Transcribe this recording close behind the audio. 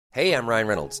Hey, I'm Ryan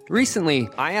Reynolds. Recently,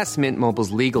 I asked Mint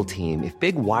Mobile's legal team if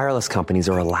big wireless companies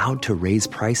are allowed to raise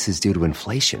prices due to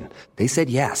inflation. They said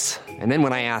yes. And then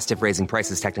when I asked if raising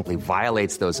prices technically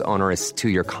violates those onerous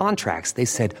two-year contracts, they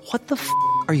said, "What the f***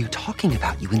 are you talking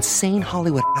about, you insane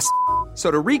Hollywood ass?" So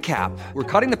to recap, we're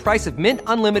cutting the price of Mint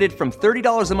Unlimited from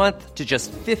 $30 a month to just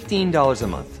 $15 a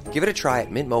month. Give it a try at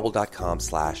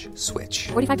mintmobile.com/switch.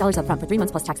 $45 up front for 3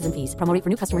 months plus taxes and fees. Promo rate for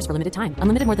new customers for limited time.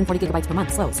 Unlimited more than 40 gigabytes per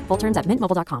month. Slows full terms at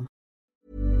mintmobile.com.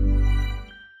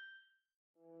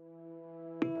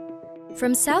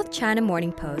 From South China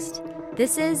Morning Post,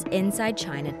 this is Inside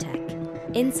China Tech.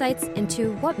 Insights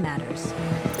into what matters.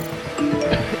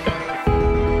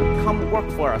 Come work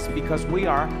for us because we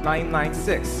are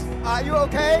 996. Are you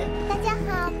okay? 大家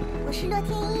好，我是洛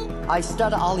天依。 I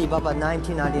started Alibaba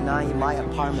 1999 in my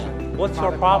apartment. What's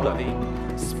your problem?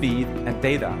 Speed and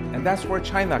data, and that's where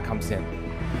China comes in.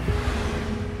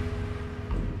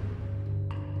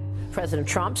 President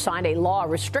Trump signed a law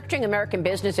restricting American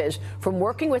businesses from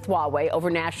working with Huawei over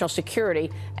national security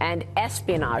and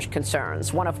espionage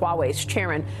concerns. One of Huawei's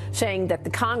chairmen saying that the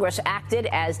Congress acted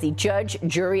as the judge,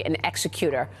 jury, and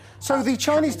executor. So the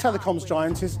Chinese telecoms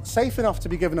giant is safe enough to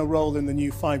be given a role in the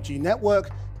new 5G network,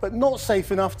 but not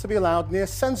safe enough to be allowed near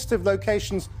sensitive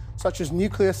locations such as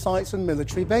nuclear sites and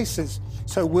military bases.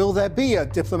 So will there be a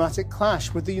diplomatic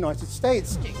clash with the United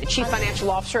States? The chief financial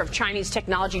officer of Chinese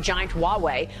technology giant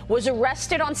Huawei was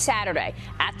arrested on Saturday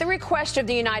at the request of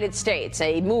the United States,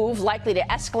 a move likely to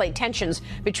escalate tensions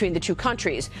between the two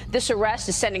countries. This arrest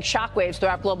is sending shockwaves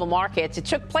throughout global markets. It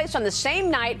took place on the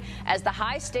same night as the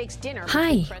high-stakes dinner.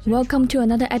 Hi, welcome to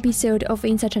another episode of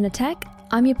Inside China Tech.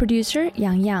 I'm your producer,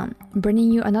 Yang Yang,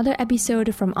 bringing you another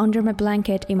episode from under my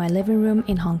blanket in my living room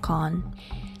in Hong Kong.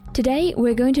 Today,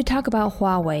 we're going to talk about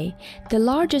Huawei, the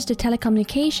largest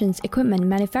telecommunications equipment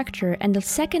manufacturer and the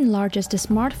second largest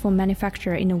smartphone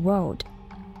manufacturer in the world.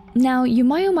 Now, you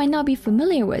might or might not be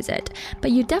familiar with it,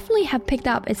 but you definitely have picked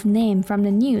up its name from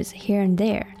the news here and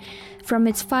there. From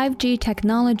its 5G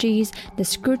technologies, the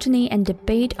scrutiny and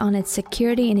debate on its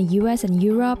security in the US and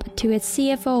Europe, to its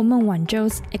CFO Meng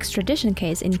Wanzhou's extradition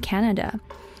case in Canada.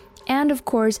 And of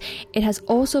course, it has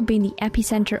also been the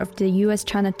epicenter of the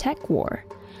US-China tech war.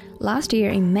 Last year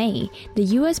in May, the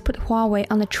US put Huawei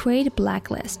on a trade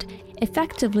blacklist,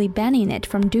 effectively banning it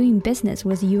from doing business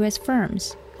with US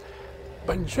firms.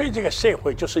 本岁这个社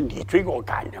会就是你追我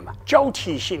赶的嘛，交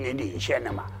替性的领先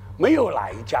的嘛。 没有哪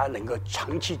一家能够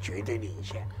长期绝对领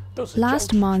先。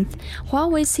 Last month,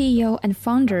 Huawei CEO and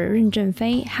founder Ren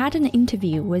Zhengfei had an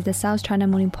interview with the South China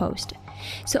Morning Post.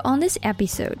 So on this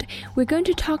episode, we're going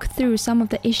to talk through some of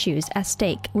the issues at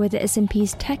stake with the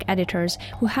S&P's tech editors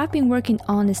who have been working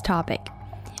on this topic.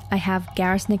 I have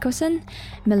Gareth Nicholson,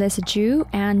 Melissa Zhu,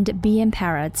 and BM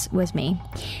Parrots with me.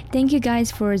 Thank you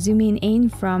guys for zooming in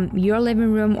from your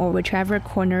living room or whichever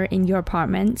corner in your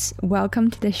apartments. Welcome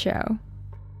to the show.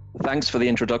 Thanks for the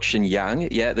introduction, Yang.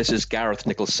 Yeah, this is Gareth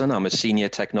Nicholson. I'm a senior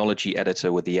technology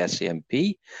editor with the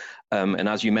SCMP. And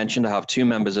as you mentioned, I have two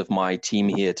members of my team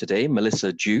here today,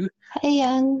 Melissa Zhu. Hey,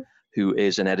 Yang. Who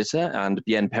is an editor, and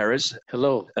Bien Perez.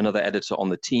 Hello. Another editor on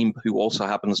the team who also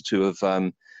happens to have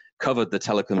covered the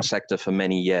telecom sector for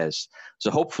many years. So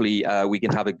hopefully we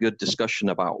can have a good discussion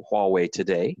about Huawei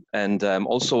today. And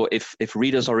also if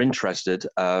readers are interested,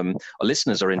 or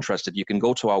listeners are interested, you can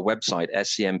go to our website,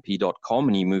 scmp.com,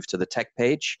 and you move to the tech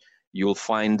page. You'll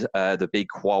find the big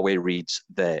Huawei reads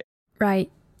there.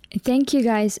 Right. Thank you,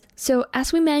 guys. So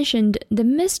as we mentioned, the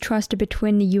mistrust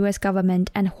between the US government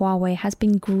and Huawei has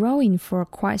been growing for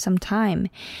quite some time,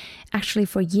 actually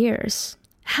for years.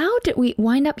 How did we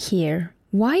wind up here?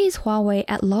 Why is Huawei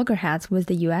at loggerheads with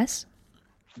the US?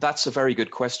 That's a very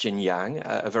good question, Yang,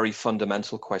 a very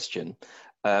fundamental question.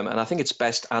 And I think it's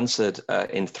best answered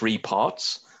in three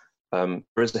parts. There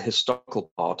is a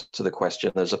historical part to the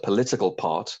question, there's a political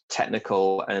part,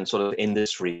 technical and sort of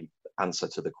industry answer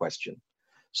to the question.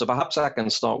 So perhaps I can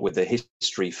start with the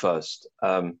history first.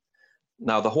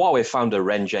 Now, the Huawei founder,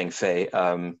 Ren Zhengfei,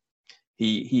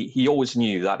 he always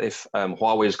knew that if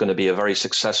Huawei is going to be a very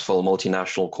successful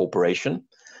multinational corporation,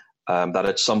 that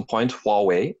at some point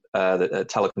Huawei, the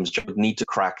telecoms would need to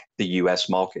crack the US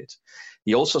market.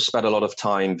 He also spent a lot of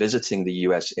time visiting the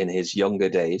US in his younger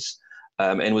days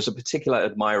and was a particular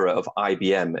admirer of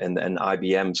IBM and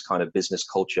IBM's kind of business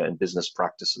culture and business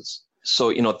practices.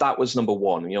 So, that was number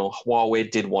one.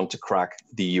 Huawei did want to crack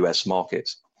the US market.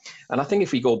 And I think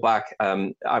if we go back,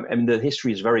 the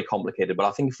history is very complicated, but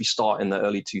I think if we start in the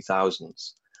early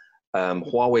 2000s,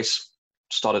 Huawei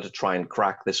started to try and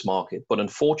crack this market. But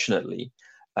unfortunately,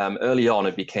 early on,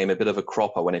 it became a bit of a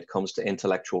cropper when it comes to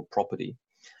intellectual property.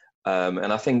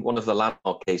 And I think one of the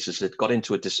landmark cases, it got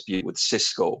into a dispute with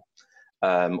Cisco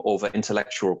over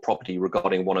intellectual property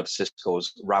regarding one of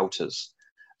Cisco's routers.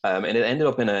 And it ended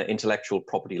up in an intellectual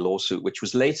property lawsuit, which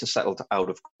was later settled out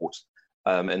of court,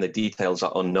 and the details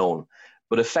are unknown.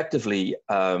 But effectively,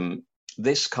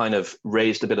 this kind of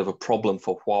raised a bit of a problem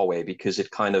for Huawei because it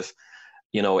kind of,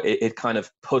 it kind of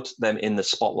put them in the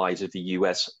spotlight of the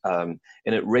US, and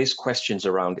it raised questions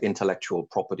around intellectual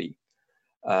property.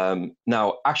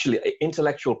 Now, actually,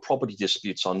 intellectual property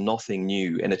disputes are nothing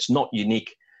new, and it's not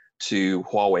unique to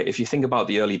Huawei. If you think about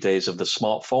the early days of the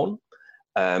smartphone,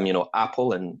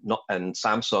 Apple and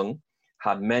Samsung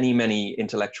had many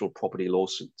intellectual property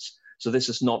lawsuits. So this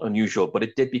is not unusual, but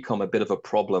it did become a bit of a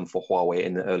problem for Huawei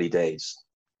in the early days.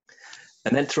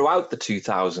 And then throughout the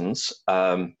 2000s,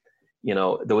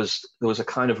 there was a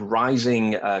kind of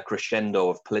rising crescendo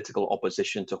of political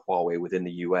opposition to Huawei within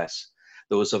the US.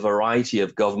 There was a variety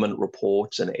of government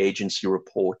reports and agency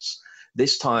reports,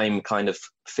 this time kind of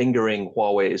fingering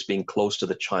Huawei as being close to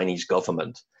the Chinese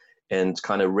government and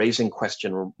kind of raising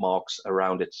question marks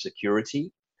around its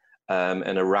security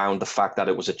and around the fact that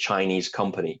it was a Chinese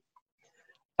company.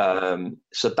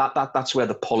 So that's where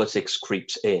the politics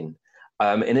creeps in.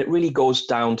 And it really goes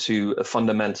down to a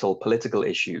fundamental political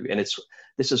issue. And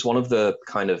this is one of the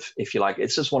kind of, if you like,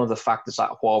 this is one of the factors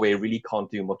that Huawei really can't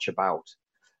do much about.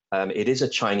 It is a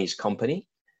Chinese company.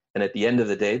 And at the end of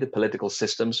the day, the political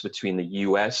systems between the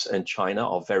US and China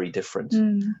are very different.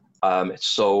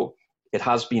 So it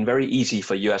has been very easy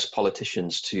for US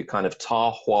politicians to kind of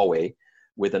tar Huawei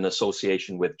with an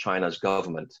association with China's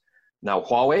government. Now,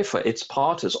 Huawei, for its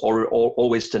part, has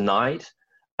always denied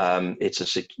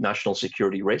it's a national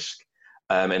security risk,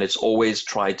 and it's always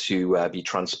tried to be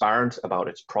transparent about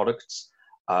its products.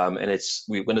 And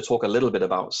we're going to talk a little bit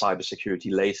about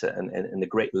cybersecurity later and the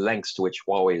great lengths to which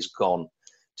Huawei has gone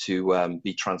to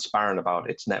be transparent about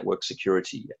its network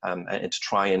security and to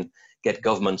try and get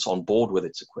governments on board with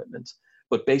its equipment.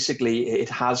 But basically, it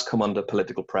has come under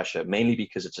political pressure, mainly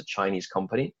because it's a Chinese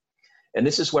company. And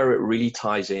this is where it really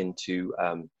ties into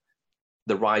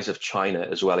the rise of China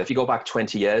as well. If you go back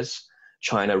 20 years,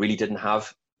 China really didn't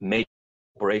have major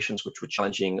operations which were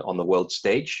challenging on the world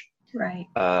stage. Right.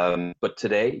 But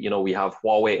today, we have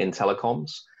Huawei in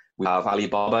telecoms, we have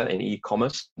Alibaba in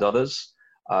e-commerce and others,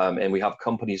 and we have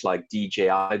companies like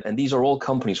DJI. And these are all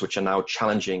companies which are now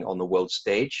challenging on the world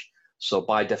stage. So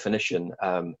by definition,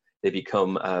 they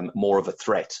become more of a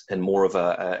threat and more of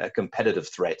a competitive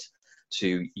threat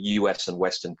to US and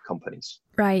Western companies.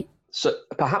 Right. So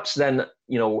perhaps then,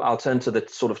 I'll turn to the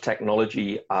sort of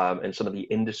technology and some of the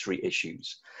industry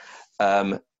issues.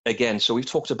 Again, so we've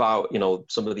talked about,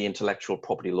 some of the intellectual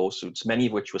property lawsuits, many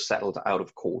of which were settled out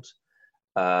of court.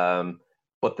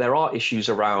 But there are issues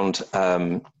around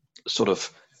sort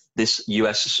of this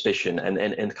US suspicion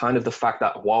and kind of the fact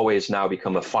that Huawei has now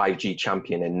become a 5G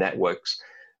champion in networks.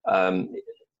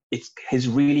 It has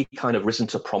really kind of risen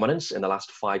to prominence in the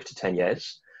last 5 to 10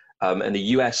 years. And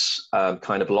the US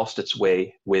kind of lost its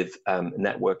way with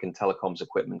network and telecoms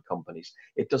equipment companies.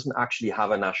 It doesn't actually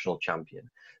have a national champion.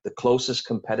 The closest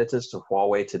competitors to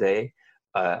Huawei today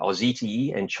are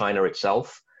ZTE in China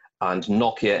itself and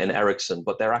Nokia and Ericsson,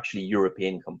 but they're actually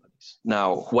European companies.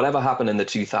 Now, whatever happened in the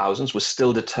 2000s was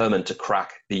still determined to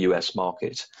crack the US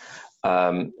market.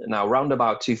 Now, around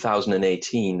about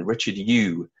 2018, Richard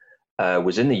Yu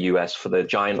was in the US for the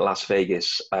giant Las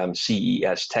Vegas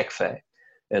CES Tech Fair.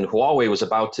 And Huawei was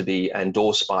about to be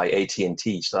endorsed by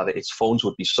AT&T so that its phones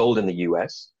would be sold in the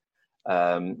US,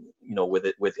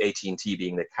 with AT&T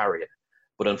being the carrier.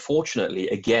 But unfortunately,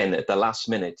 again, at the last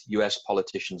minute, US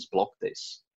politicians blocked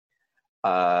this.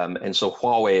 And so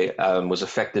Huawei was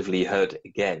effectively hurt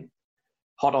again.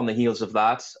 Hot on the heels of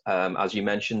that, as you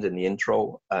mentioned in the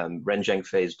intro, Ren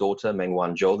Zhengfei's daughter, Meng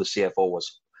Wanzhou, the CFO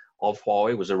of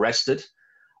Huawei, was arrested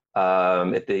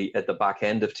at the back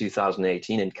end of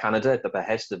 2018 in Canada at the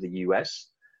behest of the US,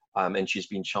 and she's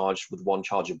been charged with one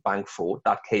charge of bank fraud.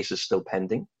 That case is still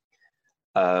pending.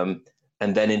 And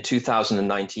then in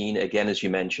 2019, again, as you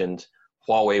mentioned,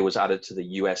 Huawei was added to the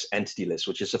US entity list,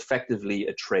 which is effectively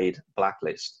a trade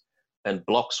blacklist and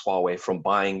blocks Huawei from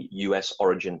buying US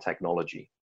origin technology.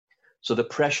 So the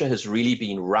pressure has really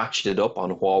been ratcheted up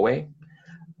on Huawei.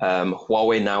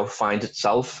 Huawei now finds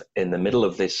itself in the middle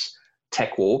of this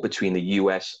tech war between the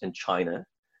US and China,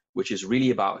 which is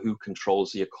really about who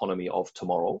controls the economy of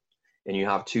tomorrow. And you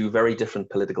have two very different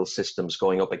political systems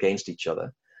going up against each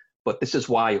other. But this is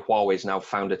why Huawei's now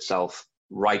found itself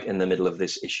right in the middle of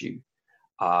this issue.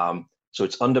 So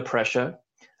it's under pressure.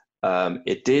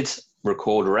 It did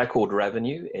record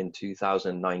revenue in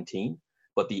 2019,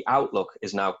 but the outlook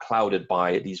is now clouded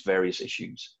by these various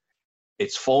issues.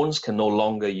 Its phones can no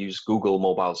longer use Google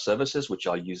mobile services, which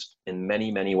are used in many,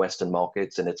 many Western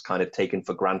markets, and it's kind of taken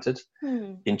for granted.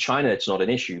 In China, it's not an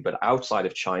issue, but outside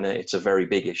of China, it's a very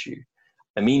big issue.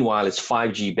 And meanwhile, its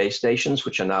 5G base stations,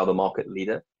 which are now the market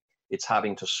leader, it's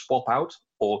having to swap out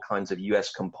all kinds of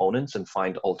US components and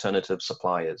find alternative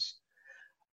suppliers.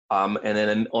 And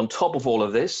then on top of all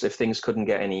of this, if things couldn't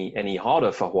get any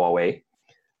harder for Huawei,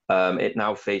 it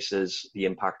now faces the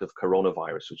impact of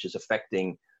coronavirus, which is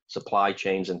affecting supply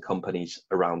chains and companies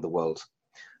around the world.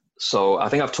 So I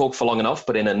think I've talked for long enough,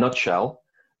 but in a nutshell,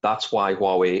 that's why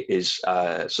Huawei is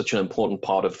such an important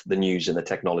part of the news in the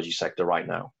technology sector right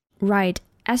now. Right.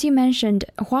 As you mentioned,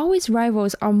 Huawei's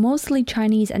rivals are mostly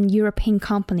Chinese and European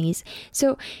companies,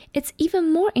 so it's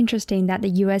even more interesting that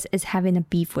the US is having a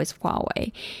beef with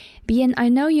Huawei. Bien, I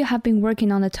know you have been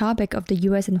working on the topic of the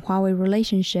US and Huawei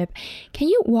relationship. Can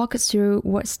you walk us through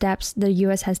what steps the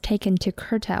US has taken to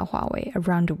curtail Huawei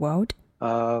around the world?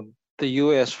 The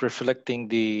US, reflecting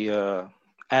the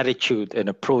attitude and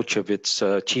approach of its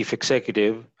chief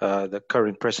executive, the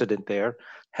current president there,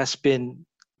 has been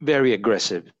very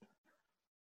aggressive.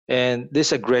 And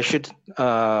this aggression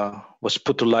was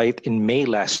put to light in May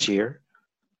last year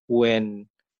when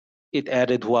it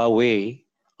added Huawei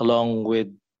along with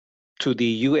to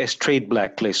the U.S. trade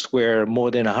blacklist, where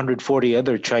more than 140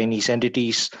 other Chinese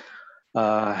entities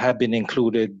have been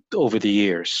included over the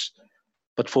years.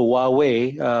 But for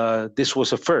Huawei, this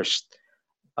was a first,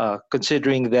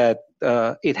 considering that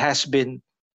it has been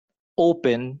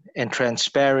open and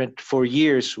transparent for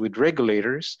years with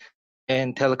regulators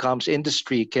and telecoms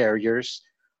industry carriers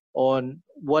on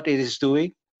what it is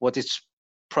doing, what its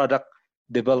product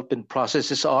development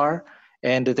processes are,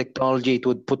 and the technology it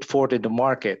would put forth in the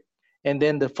market. And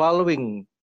then the following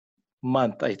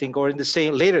month, I think, or in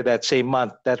the later that same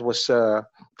month, that was the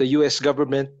U.S.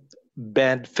 government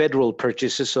banned federal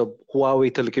purchases of Huawei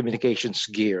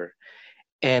telecommunications gear.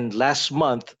 And last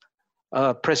month,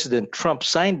 President Trump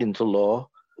signed into law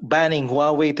banning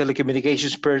Huawei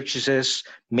telecommunications purchases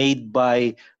made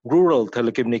by rural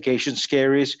telecommunications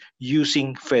carriers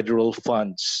using federal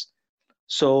funds.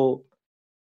 So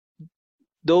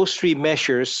those three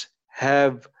measures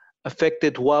have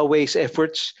affected Huawei's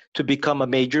efforts to become a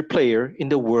major player in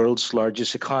the world's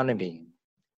largest economy.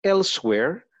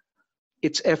 Elsewhere,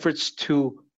 its efforts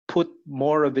to put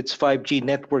more of its 5G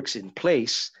networks in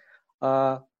place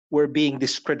were being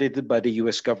discredited by the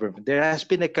US government. There has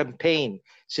been a campaign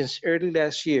since early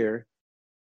last year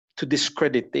to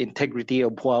discredit the integrity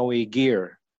of Huawei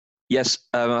gear. Yes,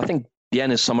 I think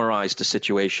Bien has summarized the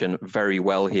situation very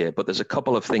well here, but there's a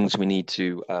couple of things we need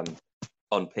to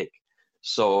unpick.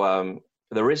 So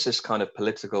there is this kind of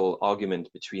political argument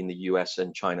between the US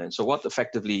and China. And so what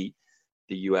effectively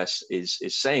the US is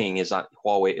saying is that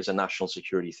Huawei is a national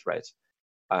security threat.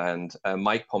 And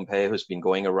Mike Pompeo has been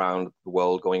going around the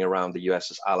world, going around the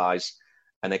US's allies,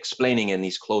 and explaining in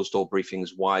these closed-door briefings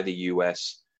why the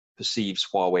US perceives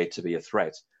Huawei to be a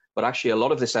threat. But actually,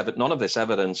 none of this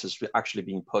evidence has actually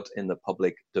been put in the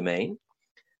public domain.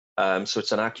 So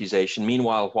it's an accusation.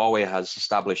 Meanwhile, Huawei has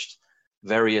established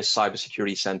various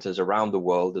cybersecurity centers around the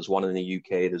world. There's one in the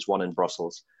UK, there's one in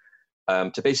Brussels,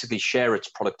 to basically share its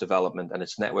product development and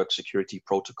its network security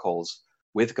protocols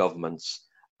with governments.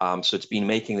 So it's been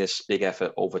making this big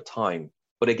effort over time.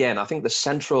 But again, I think the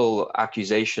central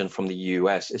accusation from the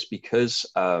US is because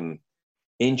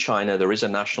in China, there is a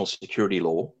national security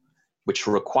law which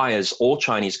requires all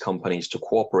Chinese companies to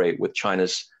cooperate with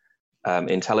China's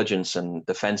intelligence and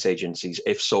defense agencies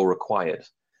if so required.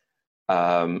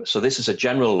 So this is a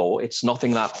general law. It's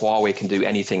nothing that Huawei can do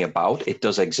anything about. It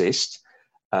does exist.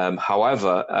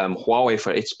 However, Huawei,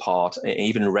 for its part,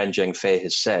 even Ren Zhengfei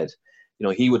has said,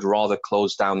 he would rather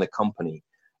close down the company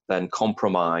than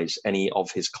compromise any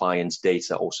of his clients'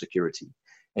 data or security.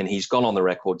 And he's gone on the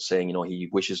record saying, he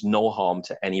wishes no harm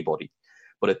to anybody.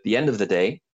 But at the end of the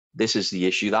day, this is the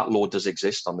issue. That law does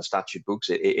exist on the statute books.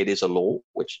 It is a law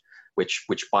which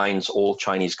binds all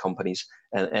Chinese companies.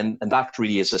 And that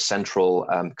really is a central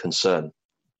concern.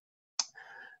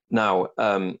 Now,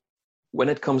 when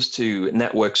it comes to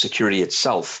network security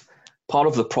itself, part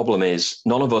of the problem is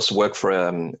none of us work for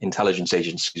intelligence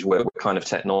agencies. We're kind of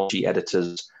technology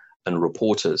editors and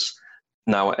reporters.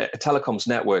 Now, a telecoms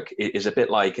network is a bit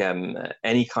like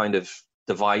any kind of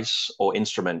device or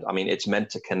instrument. I mean, it's meant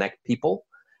to connect people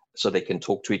so they can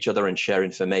talk to each other and share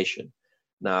information.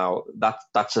 Now,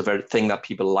 that's a very thing that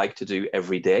people like to do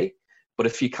every day. But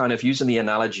if you kind of using the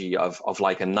analogy of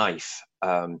like a knife,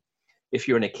 if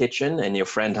you're in a kitchen and your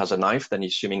friend has a knife, then you're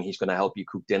assuming he's going to help you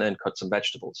cook dinner and cut some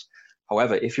vegetables.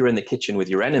 However, if you're in the kitchen with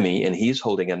your enemy and he's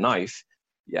holding a knife,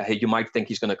 you might think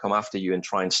he's going to come after you and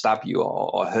try and stab you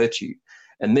or hurt you.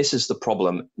 And this is the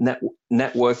problem.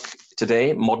 Network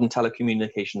today, modern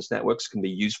telecommunications networks can be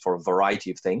used for a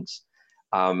variety of things.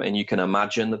 And you can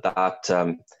imagine that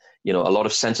a lot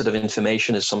of sensitive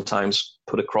information is sometimes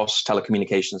put across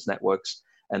telecommunications networks.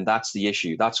 And that's the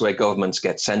issue. That's where governments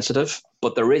get sensitive.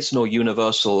 But there is no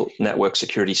universal network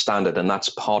security standard. And that's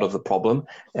part of the problem.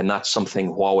 And that's something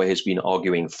Huawei has been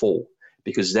arguing for,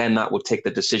 because then that would take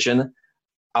the decision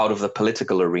out of the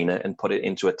political arena and put it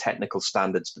into a technical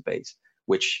standards debate,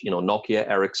 which, Nokia,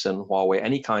 Ericsson, Huawei,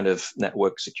 any kind of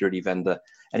network security vendor,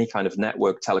 any kind of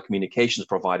network telecommunications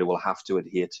provider will have to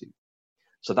adhere to.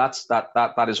 So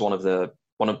that is one of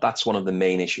the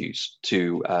main issues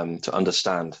to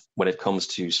understand when it comes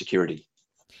to security.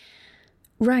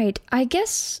 Right. I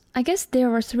guess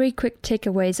there are three quick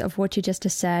takeaways of what you just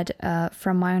said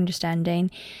from my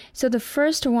understanding. So the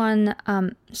first one,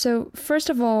 first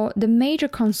of all, the major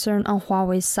concern on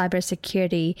Huawei's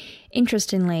cybersecurity,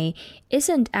 interestingly,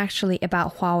 isn't actually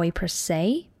about Huawei per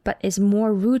se, but is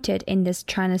more rooted in this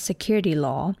China security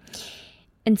law.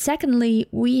 And secondly,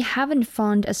 we haven't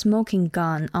found a smoking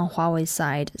gun on Huawei's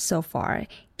side so far,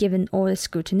 given all the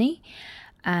scrutiny.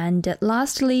 And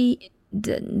lastly,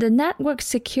 the network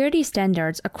security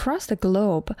standards across the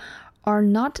globe are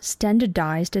not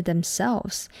standardized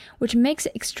themselves, which makes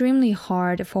it extremely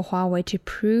hard for Huawei to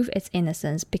prove its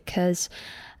innocence because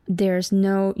there's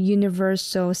no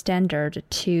universal standard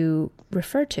to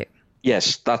refer to.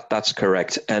 Yes, that's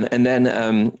correct. And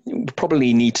then we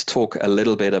probably need to talk a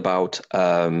little bit about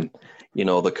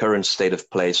the current state of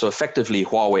play. So effectively,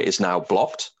 Huawei is now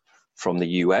blocked from the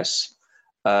US.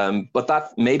 But that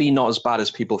may be not as bad as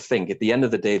people think. At the end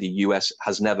of the day, the US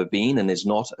has never been and is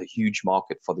not a huge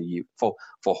market for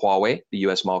Huawei, the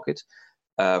US market.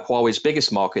 Huawei's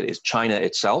biggest market is China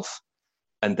itself,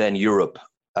 and then Europe.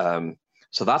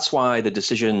 So that's why the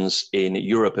decisions in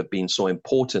Europe have been so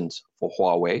important for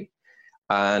Huawei.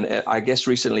 And I guess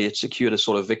recently it secured a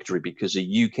sort of victory because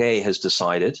the UK has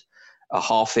decided a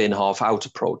half in, half out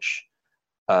approach.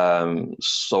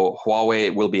 So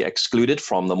Huawei will be excluded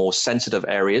from the more sensitive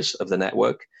areas of the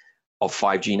network of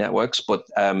 5G networks, but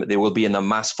they will be in the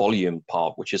mass volume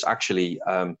part, which is actually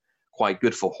quite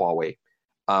good for Huawei.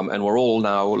 And we're all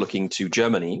now looking to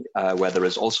Germany, where there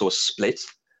is also a split.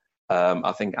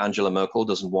 I think Angela Merkel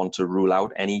doesn't want to rule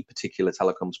out any particular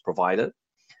telecoms provider,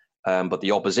 but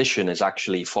the opposition is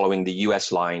actually following the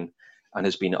US line and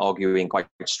has been arguing quite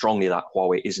strongly that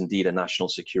Huawei is indeed a national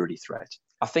security threat.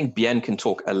 I think Bien can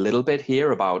talk a little bit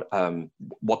here about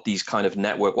what these kind of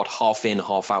network, what half in,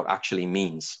 half out actually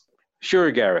means.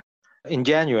 Sure, Gareth. In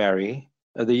January,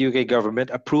 the UK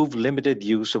government approved limited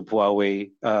use of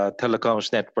Huawei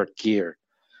telecoms network gear,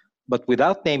 but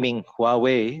without naming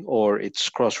Huawei or its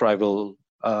crosstown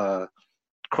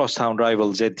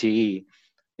rival ZTE.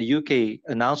 The UK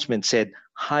announcement said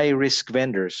high-risk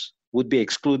vendors would be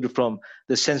excluded from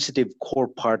the sensitive core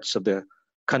parts of the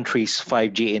country's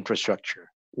 5G infrastructure.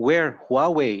 Where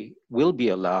Huawei will be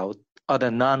allowed are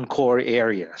the non-core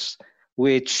areas,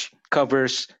 which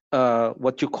covers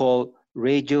what you call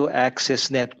radio access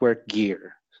network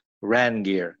gear, RAN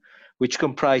gear, which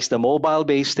comprise the mobile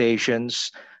base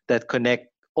stations that connect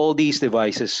all these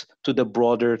devices to the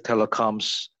broader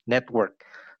telecoms network.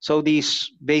 So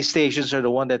these base stations are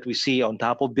the one that we see on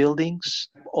top of buildings,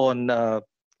 on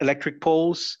electric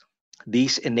poles.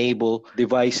 These enable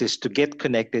devices to get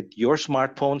connected, your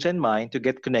smartphones and mine, to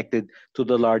get connected to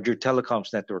the larger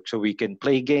telecoms network. So we can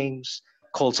play games,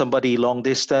 call somebody long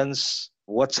distance,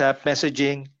 WhatsApp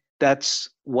messaging. That's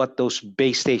what those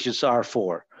base stations are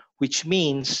for, which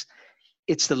means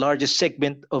it's the largest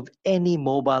segment of any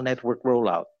mobile network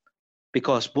rollout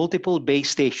because multiple base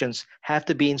stations have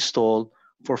to be installed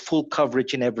for full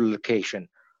coverage in every location.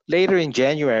 Later in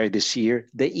January this year,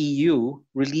 the EU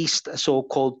released a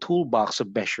so-called toolbox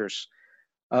of measures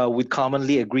with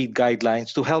commonly agreed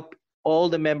guidelines to help all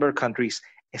the member countries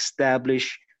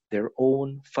establish their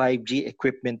own 5G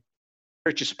equipment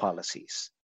purchase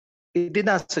policies. It did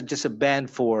not suggest a ban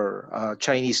for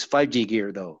Chinese 5G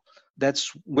gear, though.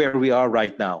 That's where we are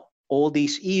right now. All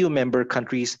these EU member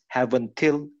countries have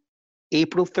until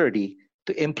April 30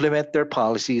 to implement their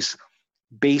policies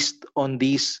based on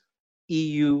these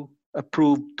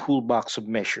EU-approved toolbox of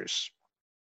measures.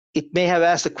 It may have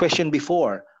asked the question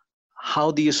before,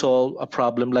 how do you solve a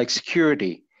problem like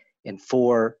security? And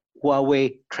for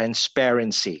Huawei,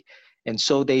 transparency. And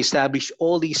so they established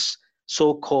all these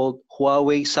so-called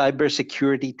Huawei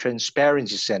Cybersecurity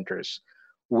Transparency Centers,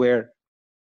 where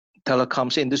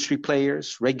telecoms industry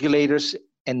players, regulators,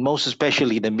 and most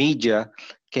especially the media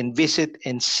can visit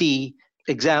and see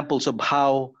examples of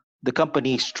how the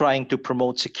company is trying to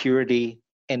promote security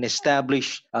and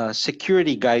establish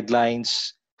security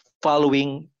guidelines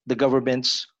following the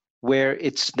government's where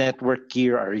its network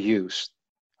gear are used.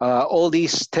 All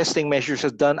these testing measures are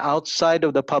done outside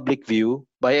of the public view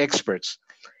by experts.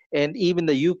 And even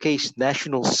the UK's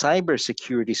National Cyber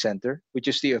Security Centre, which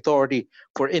is the authority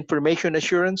for information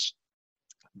assurance,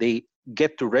 they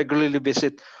get to regularly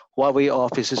visit Huawei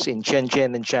offices in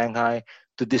Shenzhen and Shanghai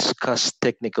to discuss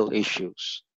technical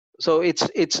issues. So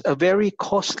it's a very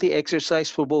costly exercise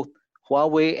for both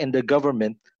Huawei and the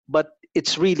government, but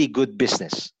it's really good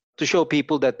business to show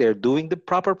people that they're doing the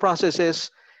proper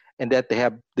processes and that they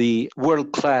have the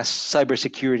world-class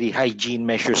cybersecurity hygiene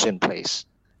measures in place.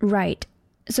 Right.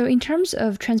 So in terms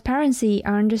of transparency,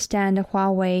 I understand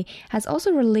Huawei has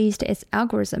also released its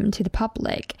algorithm to the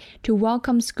public to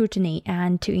welcome scrutiny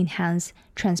and to enhance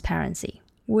transparency,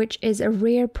 which is a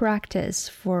rare practice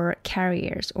for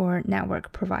carriers or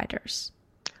network providers.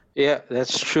 Yeah,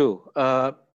 that's true.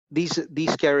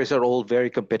 These carriers are all very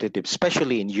competitive,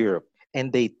 especially in Europe,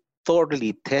 and they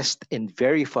thoroughly test and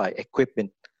verify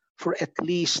equipment for at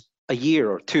least a year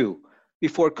or two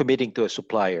before committing to a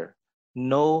supplier.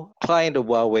 No client of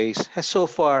Huawei's has so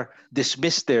far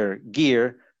dismissed their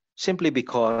gear simply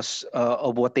because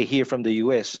of what they hear from the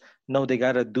US. No, they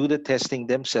got to do the testing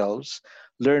themselves,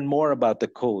 learn more about the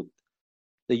code.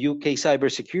 The UK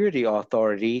Cybersecurity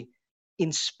Authority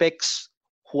inspects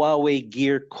Huawei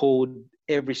gear code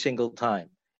every single time.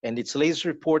 And its latest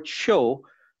reports show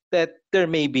that there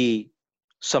may be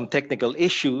some technical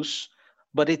issues,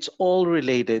 but it's all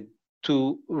related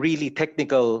to really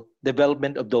technical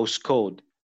development of those code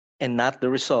and not the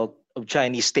result of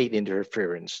Chinese state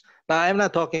interference. Now, I'm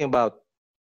not talking about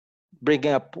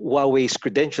bringing up Huawei's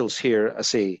credentials here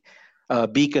as a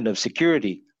beacon of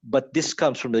security, but this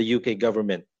comes from the UK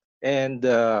government. And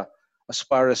as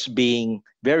far as being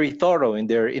very thorough in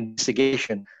their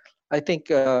investigation, I think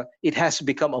it has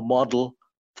become a model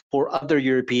for other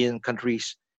European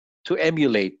countries to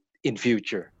emulate in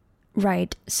future.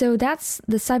 Right. So that's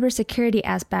the cybersecurity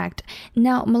aspect.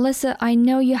 Now, Melissa, I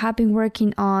know you have been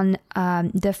working on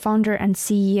the founder and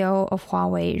CEO of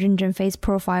Huawei, Ren Zhengfei's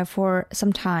profile for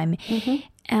some time.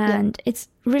 And it's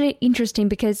really interesting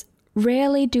because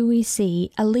rarely do we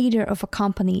see a leader of a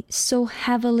company so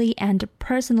heavily and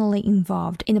personally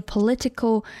involved in a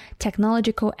political,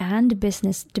 technological, and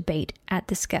business debate at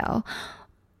this scale.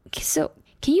 So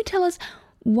can you tell us,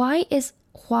 why is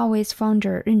Huawei's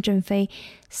founder, Ren Zhengfei,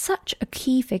 such a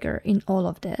key figure in all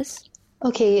of this?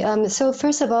 Okay, so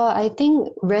first of all, I think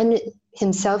Ren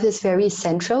himself is very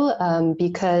central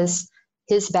because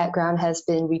his background has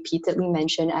been repeatedly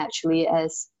mentioned actually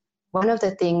as one of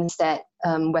the things that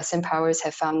Western powers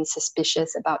have found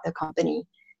suspicious about the company.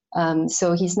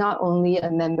 So he's not only a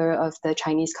member of the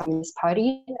Chinese Communist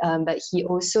Party, but he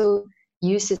also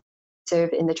used to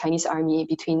serve in the Chinese army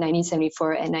between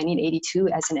 1974 and 1982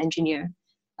 as an engineer.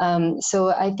 So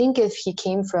I think if he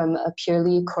came from a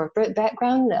purely corporate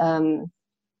background,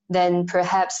 then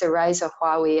perhaps the rise of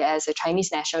Huawei as a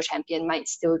Chinese national champion might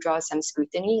still draw some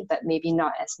scrutiny, but maybe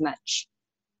not as much.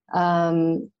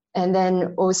 And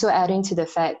then also adding to the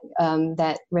fact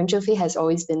that Ren Zhengfei has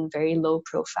always been very low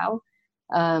profile.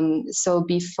 So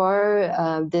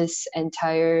before this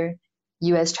entire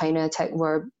US-China tech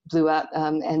war blew up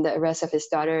and the arrest of his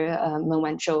daughter, Meng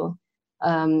Wanzhou,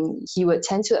 he would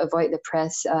tend to avoid the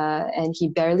press and he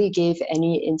barely gave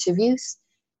any interviews.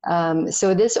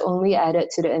 So this only added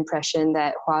to the impression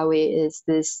that Huawei is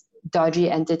this dodgy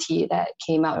entity that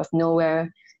came out of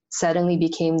nowhere, suddenly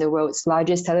became the world's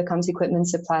largest telecoms equipment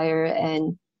supplier,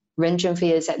 and Ren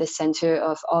Zhengfei is at the center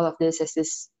of all of this as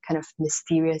this kind of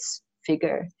mysterious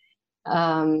figure.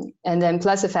 And then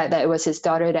plus the fact that it was his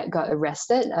daughter that got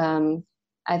arrested,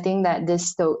 I think that this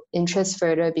stoked interest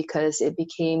further because it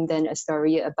became then a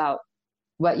story about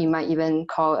what you might even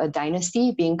call a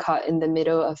dynasty being caught in the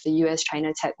middle of the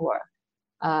US-China tech war.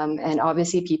 And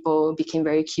obviously people became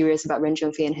very curious about Ren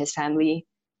Zhengfei and his family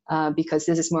because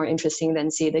this is more interesting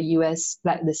than, say, the US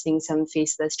blacklisting some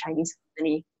faceless Chinese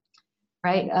company,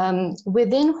 right?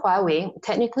 Within Huawei,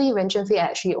 technically Ren Zhengfei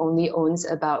actually only owns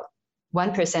about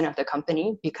 1% of the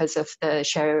company because of the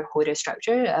shareholder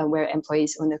structure where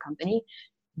employees own the company.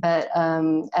 But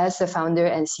as the founder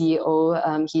and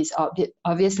CEO, he's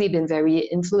obviously been very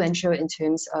influential in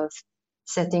terms of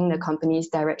setting the company's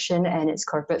direction and its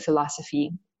corporate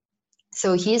philosophy.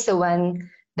 So he's the one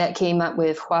that came up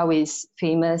with Huawei's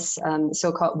famous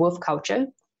so-called wolf culture.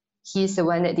 He's the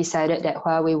one that decided that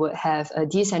Huawei would have a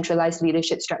decentralized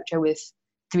leadership structure with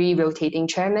 3 rotating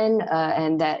chairmen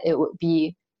and that it would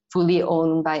be fully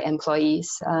owned by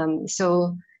employees.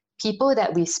 So people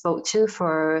that we spoke to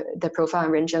for the profile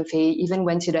on Ren Zhengfei even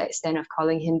went to the extent of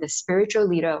calling him the spiritual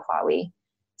leader of Huawei.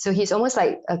 So he's almost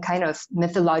like a kind of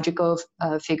mythological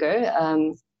figure,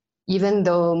 even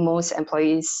though most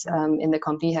employees in the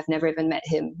company have never even met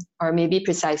him, or maybe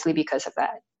precisely because of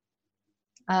that.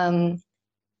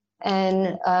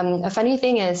 A funny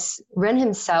thing is, Ren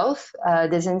himself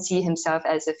doesn't see himself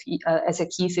as a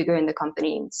key figure in the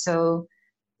company. So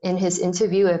in his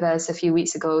interview with us a few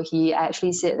weeks ago, he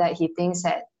actually said that he thinks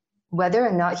that whether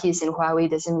or not he's in Huawei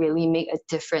doesn't really make a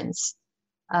difference.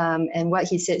 And what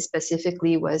he said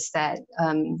specifically was that,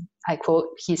 I quote,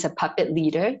 he's a puppet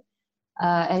leader.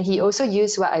 And he also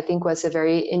used what I think was a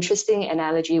very interesting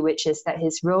analogy, which is that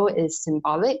his role is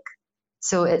symbolic.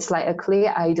 So it's like a clay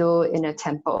idol in a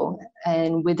temple.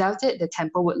 And without it, the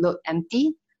temple would look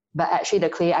empty, but actually the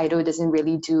clay idol doesn't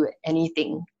really do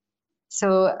anything.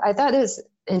 So I thought it was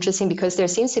interesting because there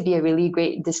seems to be a really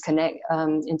great disconnect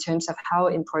in terms of how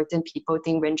important people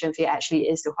think Ren Zhengfei actually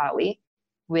is to Huawei,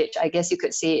 which I guess you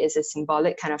could say is a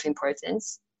symbolic kind of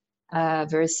importance,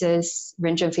 versus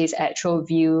Ren Zhengfei's actual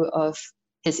view of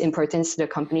his importance to the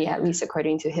company, at least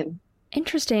according to him.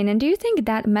 Interesting. And do you think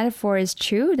that metaphor is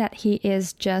true, that he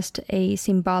is just a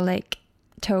symbolic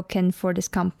token for this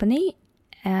company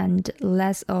and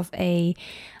less of a,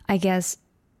 I guess,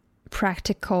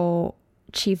 practical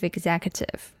chief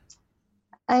executive?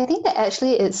 I think that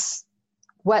actually it's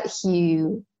what he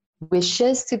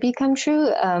wishes to become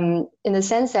true, in the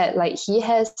sense that like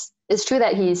it's true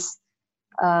that he's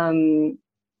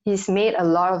made a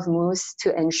lot of moves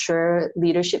to ensure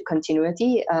leadership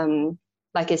continuity.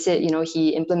 Like I said, he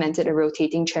implemented a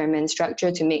rotating chairman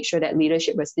structure to make sure that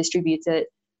leadership was distributed,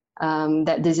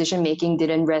 that decision-making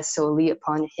didn't rest solely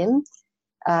upon him.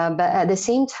 But at the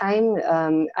same time,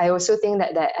 I also think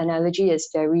that that analogy is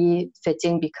very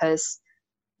fitting because,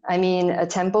 I mean, a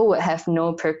temple would have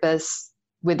no purpose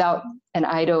without an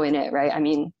idol in it, right? I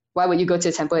mean, why would you go to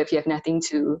a temple if you have nothing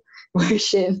to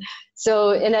worship? So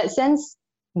in that sense,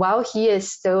 while he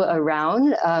is still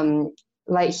around,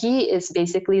 like he is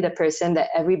basically the person that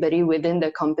everybody within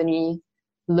the company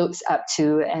looks up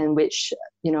to and which,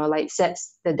 like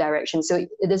sets the direction. So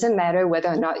it doesn't matter whether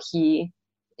or not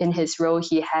in his role,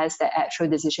 he has the actual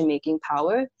decision-making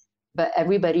power, but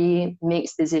everybody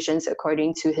makes decisions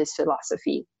according to his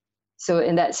philosophy. So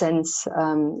in that sense,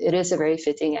 it is a very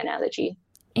fitting analogy.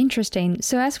 Interesting.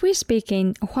 So as we're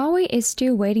speaking, Huawei is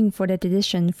still waiting for the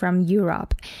decision from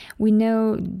Europe. We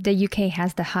know the UK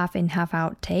has the half in, half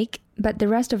out take, but the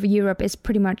rest of Europe is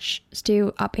pretty much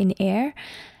still up in the air.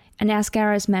 And as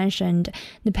Gareth mentioned,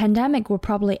 the pandemic will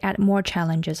probably add more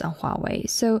challenges on Huawei.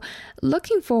 So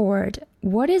looking forward,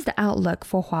 what is the outlook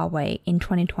for Huawei in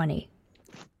 2020?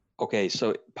 Okay,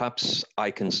 so perhaps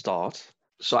I can start.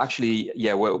 So actually,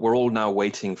 yeah, we're all now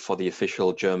waiting for the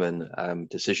official German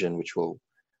decision, which will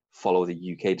follow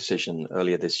the UK decision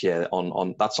earlier this year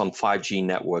on 5G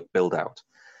network build out.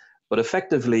 But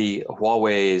effectively,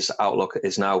 Huawei's outlook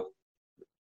is now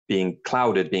being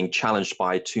clouded, being challenged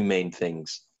by two main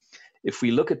things. If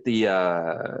we look at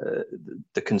the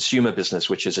consumer business,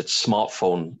 which is its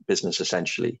smartphone business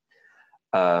essentially,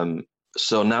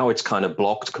 so now it's kind of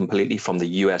blocked completely from the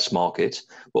US market.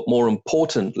 But more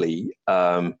importantly,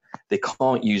 they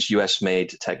can't use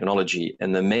US-made technology,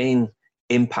 and the main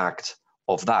impact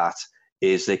of that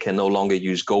is they can no longer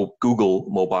use Google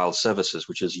mobile services,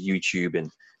 which is YouTube and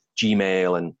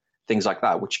Gmail and things like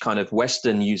that, which kind of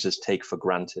Western users take for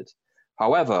granted.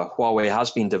 However, Huawei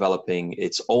has been developing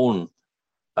its own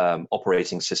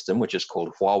operating system, which is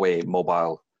called Huawei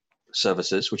Mobile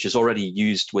Services, which is already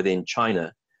used within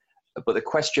China. But the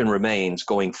question remains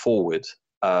going forward,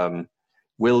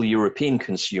 will European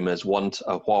consumers want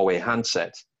a Huawei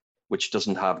handset which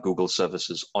doesn't have Google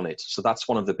services on it? So that's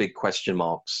one of the big question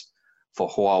marks for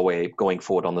Huawei going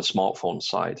forward on the smartphone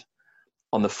side.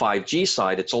 On the 5G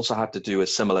side, it's also had to do a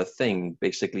similar thing,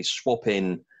 basically swap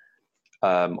in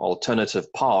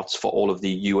alternative parts for all of the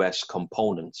US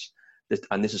components.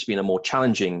 And this has been a more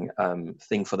challenging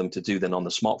thing for them to do than on the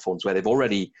smartphones, where they've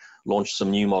already launched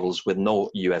some new models with no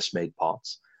US-made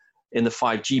parts. In the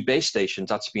 5G base stations,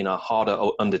 that's been a harder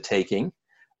undertaking,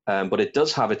 but it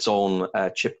does have its own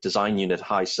chip design unit,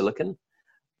 HiSilicon,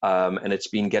 and it's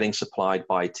been getting supplied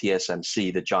by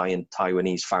TSMC, the giant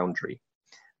Taiwanese foundry.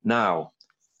 Now,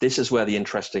 this is where the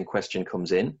interesting question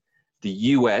comes in. The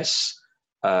US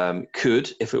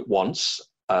could, if it wants,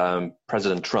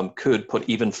 President Trump could put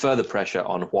even further pressure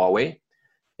on Huawei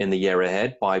in the year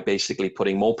ahead by basically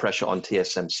putting more pressure on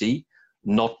TSMC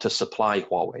not to supply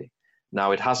Huawei.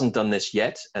 Now, it hasn't done this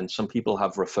yet, and some people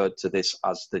have referred to this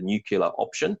as the nuclear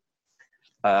option.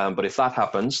 But if that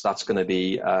happens, that's going to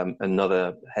be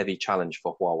another heavy challenge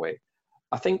for Huawei.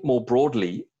 I think more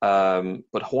broadly, but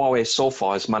Huawei so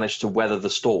far has managed to weather the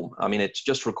storm. I mean, it's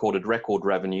just recorded record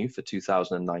revenue for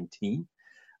 2019,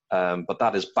 but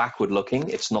that is backward looking.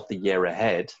 It's not the year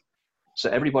ahead. So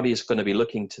everybody is going to be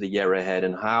looking to the year ahead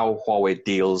and how Huawei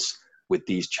deals with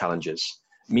these challenges.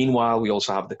 Meanwhile, we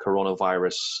also have the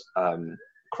coronavirus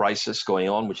crisis going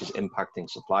on, which is impacting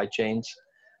supply chains.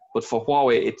 But for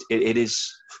Huawei, it is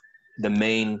the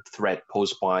main threat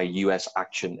posed by US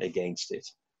action against it.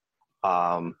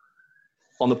 On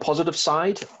the positive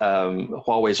side,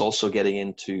 Huawei is also getting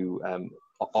into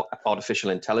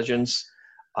artificial intelligence.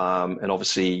 And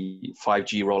obviously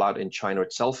 5G rollout in China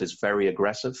itself is very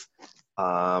aggressive.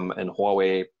 And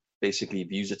Huawei basically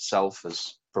views itself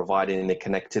as providing the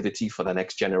connectivity for the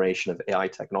next generation of AI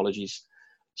technologies.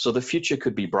 So the future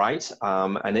could be bright.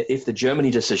 And if the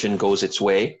Germany decision goes its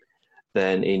way,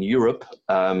 then in Europe,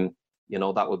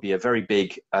 that would be a very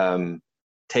big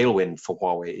tailwind for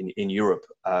Huawei in Europe,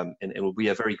 and it will be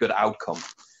a very good outcome.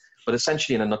 But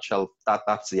essentially, in a nutshell,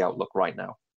 that's the outlook right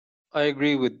now. I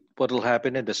agree with what will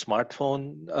happen in the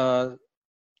smartphone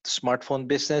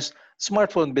business.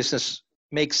 Smartphone business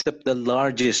makes up the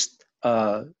largest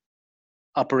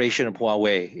operation of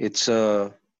Huawei.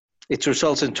 Its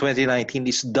results in 2019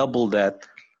 is double that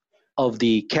of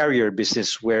the carrier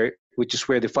business, which is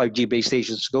where the 5G base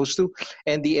stations goes to,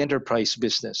 and the enterprise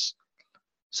business.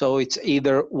 So it's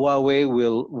either Huawei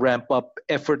will ramp up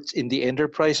efforts in the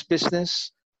enterprise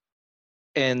business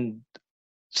and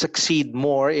succeed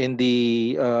more in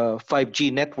the 5G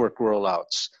network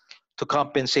rollouts to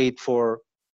compensate for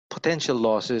potential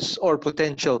losses or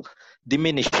potential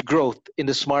diminished growth in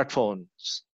the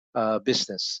smartphones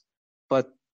business.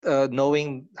 But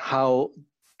knowing how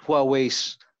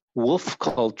Huawei's wolf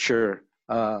culture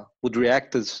would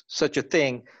react to such a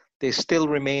thing, they still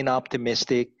remain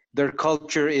optimistic. Their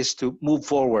culture is to move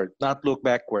forward, not look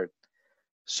backward.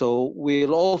 So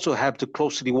we'll also have to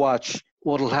closely watch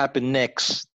what will happen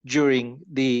next during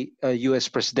the US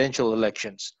presidential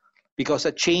elections, because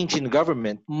a change in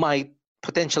government might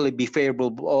potentially be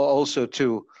favorable also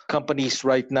to companies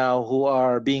right now who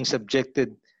are being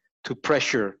subjected to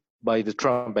pressure by the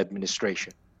Trump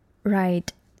administration. Right.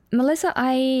 Melissa,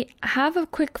 I have a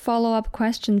quick follow-up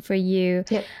question for you.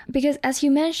 Yep. Because as you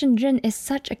mentioned, Ren is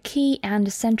such a key and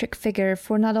centric figure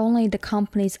for not only the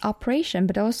company's operation,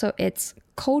 but also its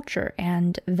culture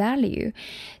and value.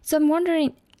 So I'm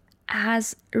wondering,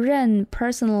 has Ren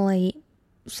personally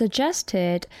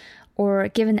suggested or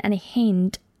given any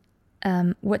hint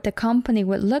what the company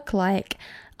would look like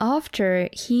after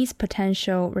his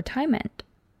potential retirement?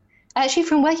 Actually,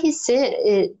 from what he said,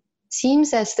 it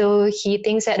seems as though he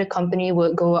thinks that the company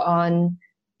would go on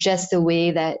just the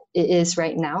way that it is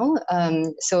right now.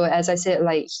 So as I said,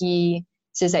 he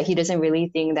says that he doesn't really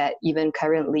think that even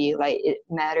currently, it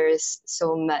matters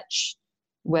so much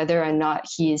whether or not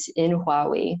he's in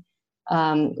Huawei.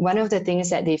 One of the things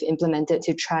that they've implemented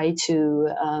to try to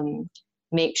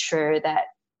make sure that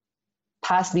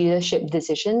past leadership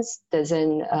decisions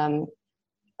doesn't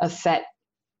affect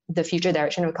the future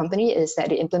direction of the company is that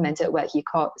they implemented what he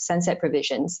called sunset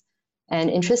provisions. And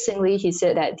interestingly, he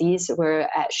said that these were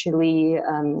actually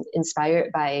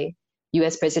inspired by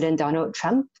US President Donald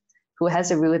Trump, who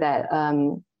has a rule that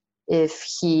if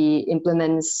he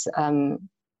implements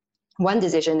one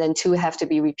decision, then two have to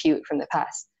be repealed from the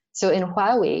past. So in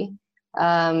Huawei,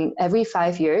 every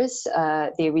 5 years,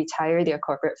 they retire their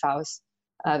corporate files,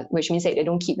 which means that they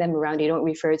don't keep them around. They don't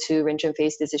refer to Ren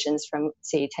Zhengfei's decisions from,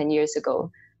 say, 10 years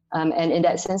ago. And in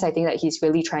that sense, I think that he's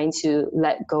really trying to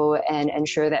let go and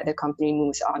ensure that the company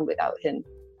moves on without him,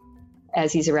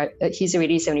 as he's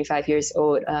already 75 years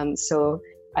old. So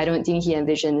I don't think he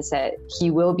envisions that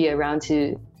he will be around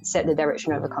to set the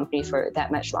direction of a company for that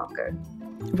much longer.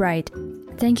 Right.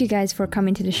 Thank you guys for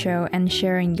coming to the show and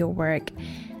sharing your work.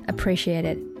 Appreciate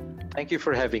it. Thank you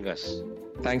for having us.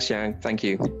 Thanks, Yang. Thank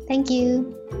you. Thank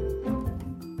you.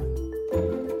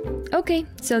 Okay,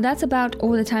 so that's about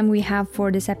all the time we have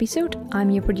for this episode. I'm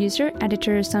your producer,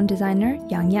 editor, sound designer,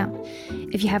 Yang Yang.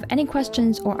 If you have any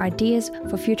questions or ideas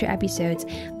for future episodes,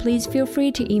 please feel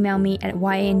free to email me at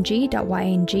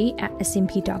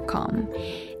yang.yang@smp.com.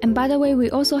 And by the way, we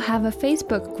also have a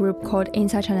Facebook group called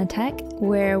Inside China Tech,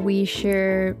 where we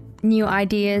share new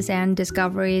ideas and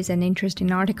discoveries and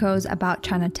interesting articles about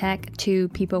China Tech to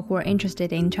people who are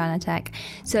interested in China Tech.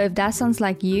 So if that sounds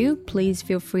like you, please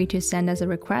feel free to send us a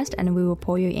request and we will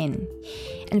pull you in.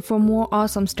 And for more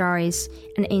awesome stories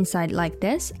and insight like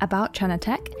this about China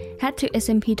Tech, head to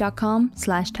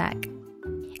smp.com/tech.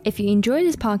 If you enjoy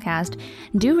this podcast,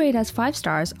 do rate us 5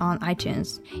 stars on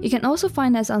iTunes. You can also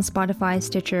find us on Spotify,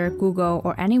 Stitcher, Google,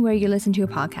 or anywhere you listen to your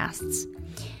podcasts.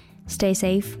 Stay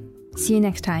safe. See you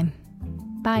next time.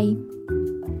 Bye.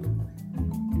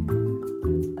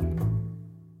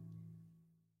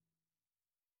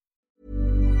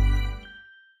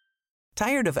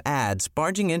 Tired of ads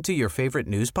barging into your favorite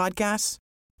news podcasts?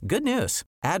 Good news.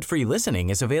 Ad-free listening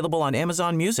is available on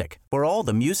Amazon Music for all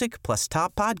the music plus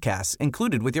top podcasts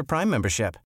included with your Prime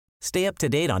membership. Stay up to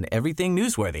date on everything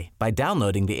newsworthy by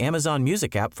downloading the Amazon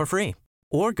Music app for free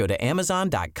or go to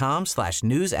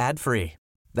amazon.com/news ad free.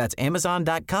 That's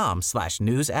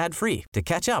amazon.com/news ad free to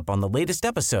catch up on the latest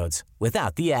episodes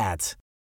without the ads.